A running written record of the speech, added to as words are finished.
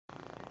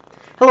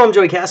Hello, I'm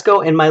Joey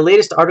Casco, and my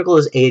latest article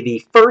is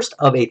the first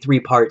of a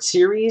three-part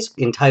series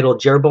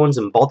entitled Jeroboams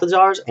and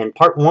Balthazars, and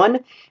part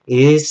one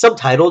is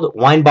subtitled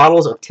Wine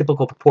Bottles of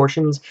Typical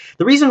Proportions.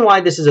 The reason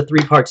why this is a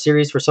three-part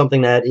series for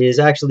something that is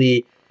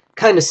actually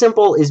kind of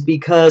simple is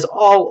because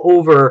all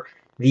over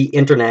the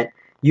internet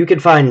you can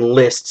find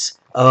lists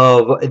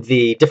of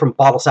the different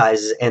bottle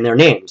sizes and their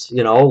names.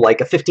 You know,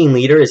 like a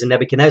 15-liter is a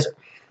Nebuchadnezzar.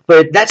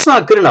 But that's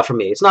not good enough for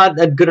me. It's not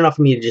good enough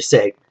for me to just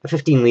say a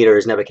 15-liter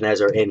is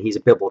Nebuchadnezzar and he's a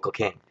biblical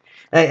king.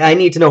 I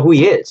need to know who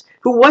he is.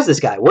 Who was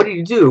this guy? What did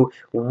he do?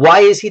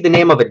 Why is he the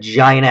name of a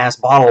giant-ass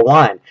bottle of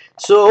wine?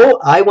 So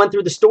I went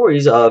through the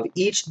stories of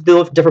each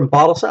different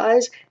bottle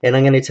size, and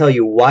I'm going to tell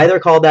you why they're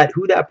called that,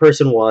 who that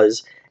person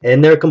was,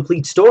 and their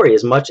complete story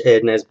as much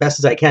and as best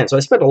as I can. So I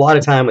spent a lot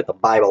of time with the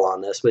Bible on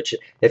this, which,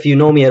 if you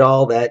know me at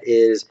all, that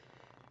is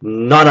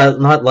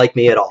not like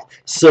me at all.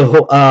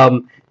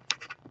 So,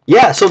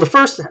 yeah, so the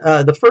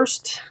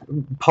first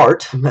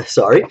part,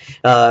 sorry,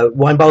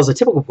 wine bottles of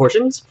typical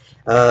portions.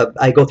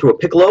 I go through a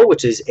Piccolo,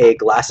 which is a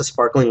glass of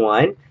sparkling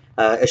wine,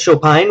 a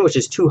Chopin, which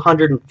is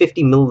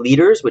 250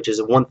 milliliters, which is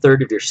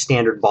 1/3 of your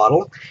standard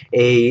bottle,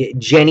 a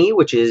Jenny,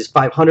 which is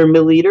 500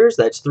 milliliters,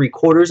 that's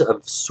 3/4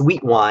 of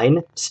sweet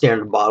wine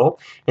standard bottle,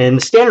 and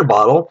the standard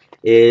bottle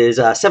is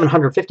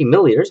 750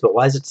 milliliters, but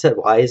why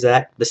is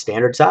that the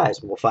standard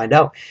size? We'll find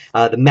out.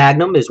 The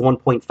Magnum is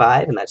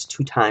 1.5, and that's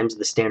 2 times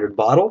the standard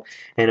bottle,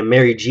 and a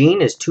Mary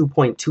Jean is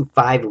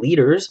 2.25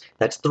 liters,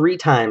 that's 3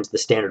 times the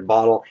standard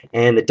bottle,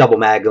 and the Double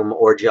Magnum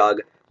or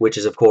jug, which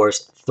is of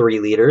course 3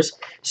 liters.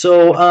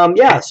 So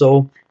yeah,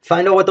 so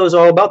find out what those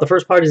are all about. The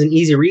first part is an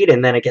easy read,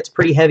 and then it gets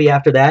pretty heavy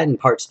after that in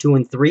parts 2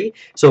 and 3.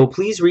 So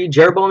please read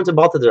Jeroboams and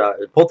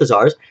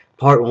Balthazars,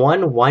 part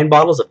 1, Wine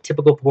Bottles of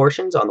Typical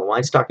Proportions on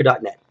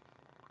thewinestalker.net.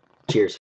 Cheers.